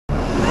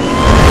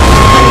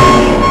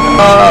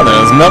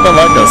There's nothing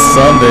like a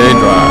Sunday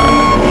drive.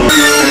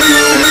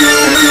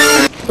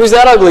 Who's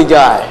that ugly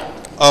guy?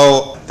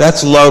 Oh,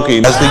 that's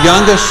Loki. As the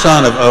youngest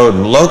son of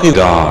Odin, Loki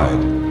died.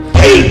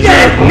 He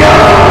did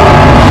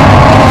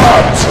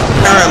not!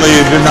 Apparently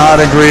you do not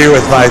agree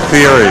with my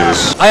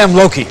theories. I am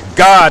Loki,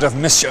 god of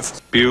mischief.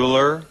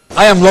 Bueller.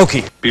 I am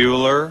Loki.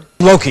 Bueller.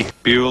 Loki.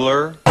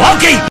 Bueller.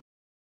 Loki!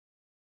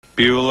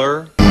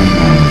 Bueller.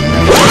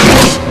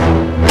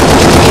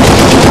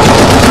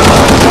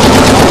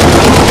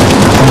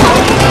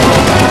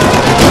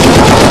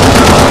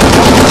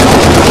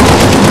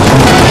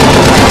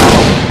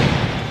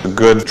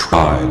 Good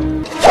try.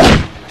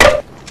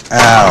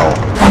 Ow.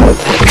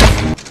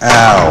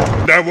 Ow.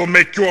 That will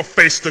make your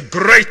face the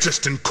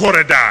greatest in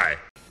Korodai.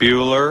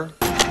 Bueller.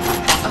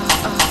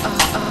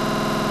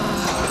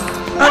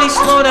 Honey,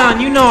 slow down.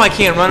 You know I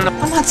can't run.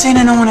 I'm not saying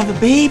I don't want to have a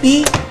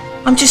baby.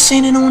 I'm just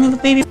saying I don't want to have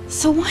a baby.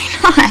 So why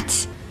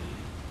not?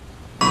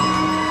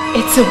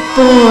 It's a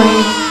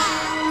boy.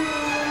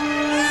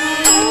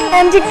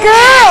 And a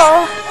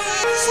girl.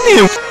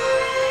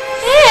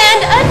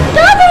 And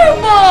another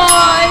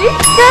boy!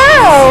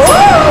 Girl!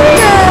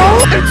 Girl!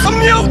 It's a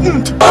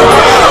mutant!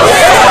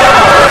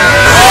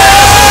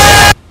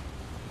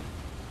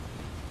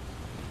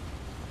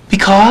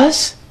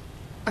 Because?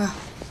 The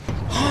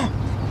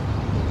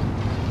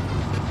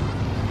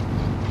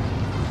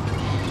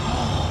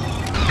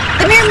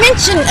mere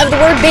mention of the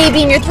word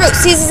baby in your throat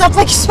seizes up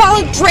like you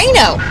swallowed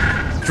Drano.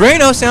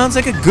 Drano sounds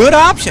like a good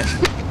option.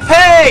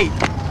 Hey!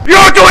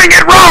 You're doing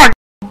it wrong!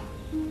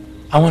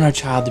 I want our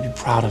child to be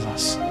proud of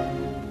us.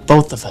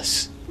 Both of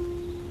us.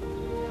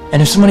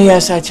 And if somebody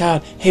asks that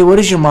child, hey, what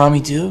does your mommy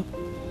do?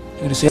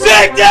 They're gonna say,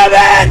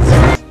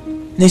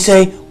 Victim! and they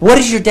say, what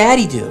does your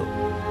daddy do?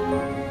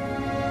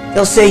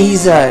 They'll say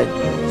he's a...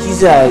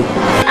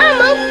 I'm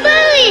a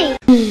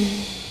bully!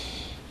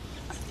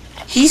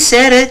 He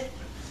said it.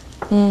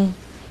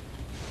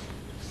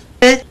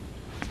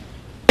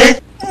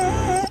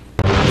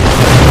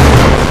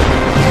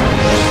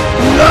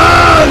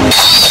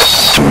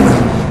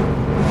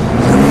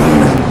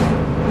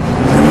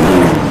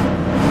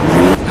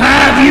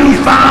 Have you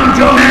found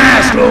your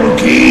mask,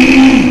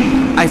 Loki?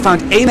 I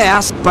found a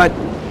mask, but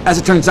as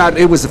it turns out,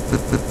 it was a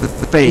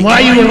fake. Why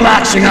are you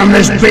relaxing on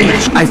this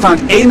beach? I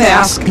found a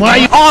mask. Why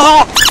you...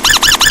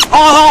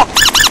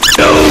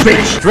 No,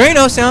 bitch!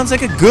 Drano sounds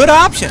like a good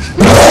option.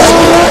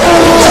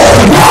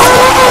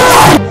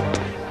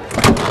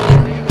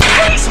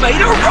 He's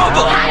made a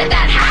robot! How did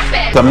that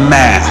happen? The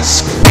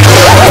mask.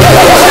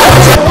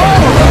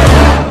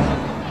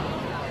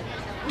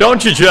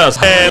 Don't you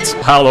just dance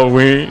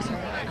Halloween?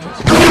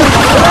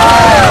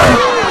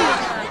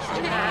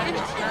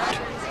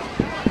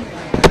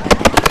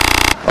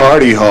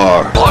 Party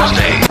hard.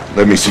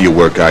 Let me see your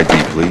work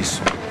ID, please.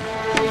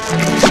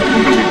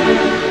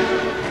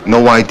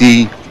 No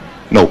ID,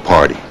 no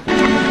party.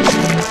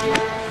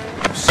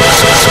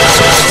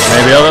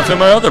 Maybe I left in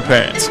my other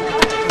pants.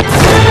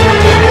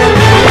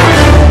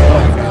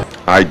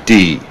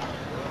 ID,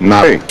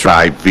 not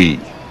try V.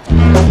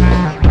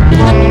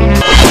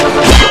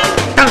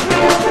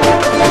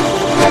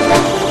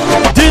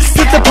 This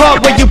is the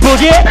part where you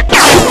boogie.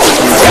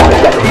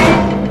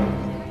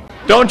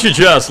 Don't you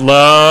just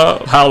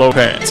love Halloween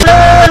pants?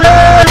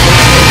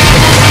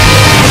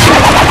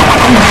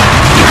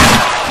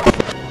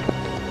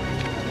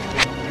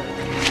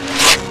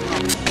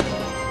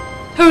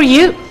 Who are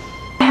you?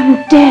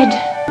 I'm dead.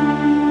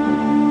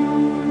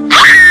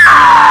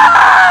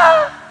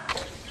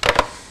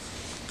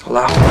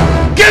 Hello?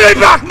 Give me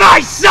back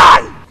my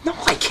son! No,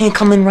 I can't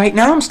come in right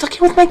now. I'm stuck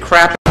here with my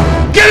crap.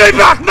 Give me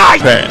back my...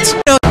 Pants.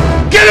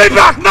 Give me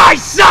back my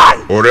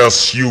son! Or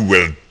else you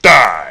will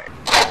die.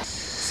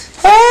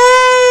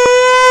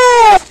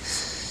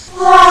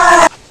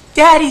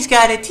 Daddy's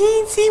got a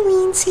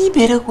teensy-weensy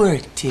bit of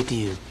work to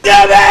do.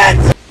 Damn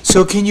it!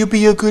 So can you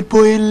be a good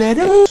boy and let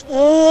him?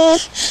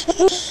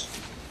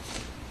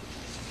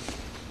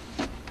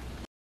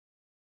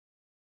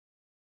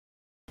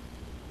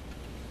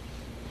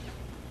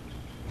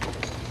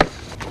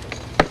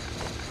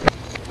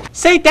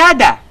 Say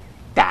Dada!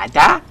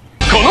 Dada?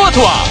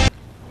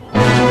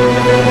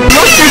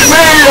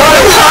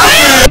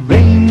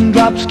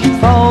 Raindrops keep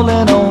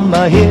falling on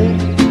my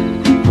head,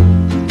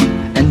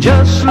 and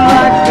just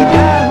like the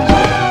guy.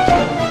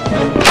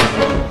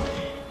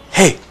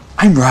 Hey,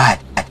 I'm Rod.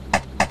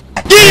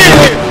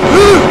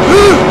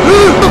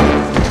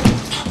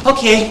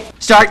 Okay,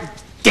 start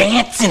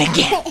dancing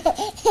again.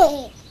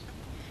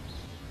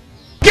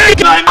 Get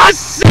my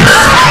son!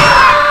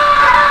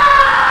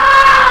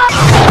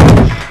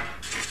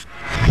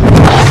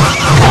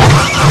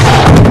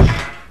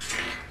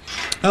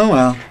 Oh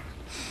well.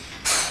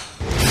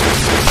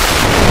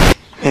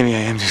 Maybe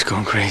I am just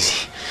going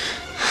crazy.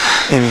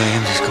 Maybe I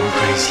am just going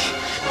crazy.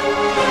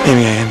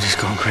 Maybe I am just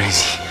going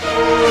crazy.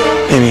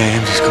 Maybe I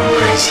am just going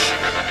crazy.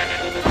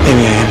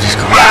 Maybe I am just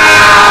going crazy.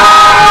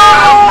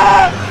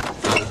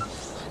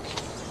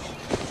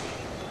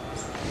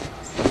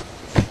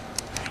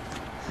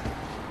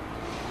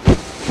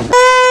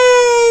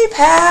 Hey,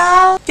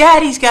 pal.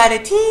 Daddy's got a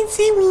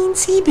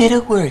teensy-weensy bit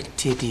of work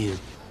to do.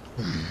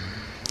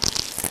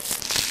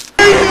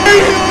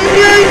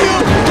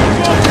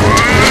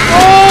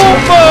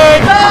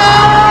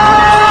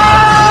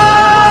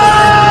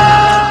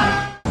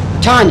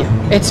 Tanya,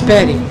 it's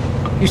Betty.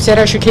 You said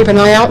I should keep an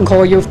eye out and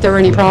call you if there are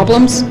any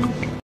problems?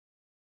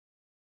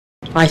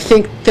 I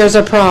think there's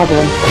a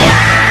problem.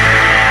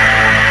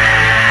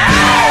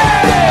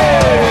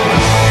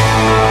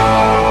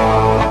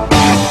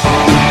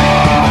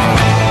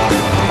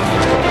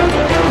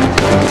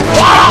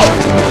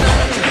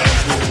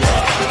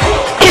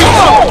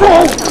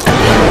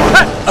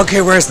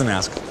 Okay, where's the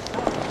mask?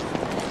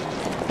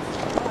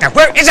 Now,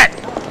 where is it?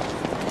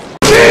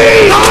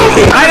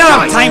 I don't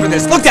have time for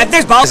this. Look at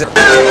this, ball. See you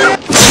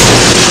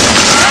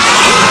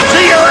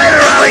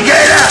later,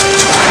 alligator!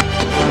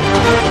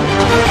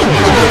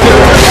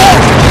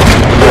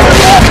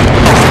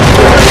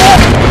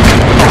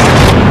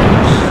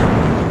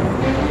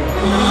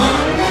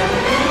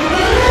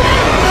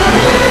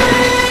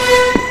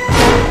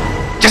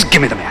 Just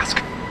give me the mask.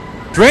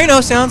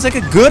 Drano sounds like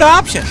a good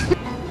option.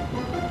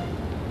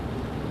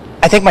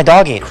 I think my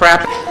dog ate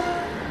crap.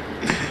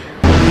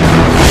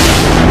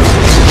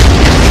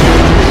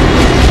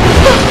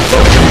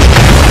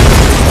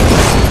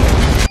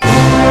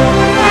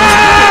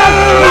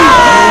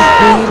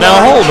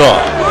 Now hold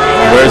on.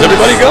 Where's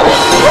everybody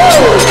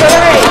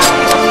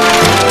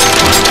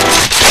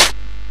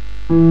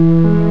going?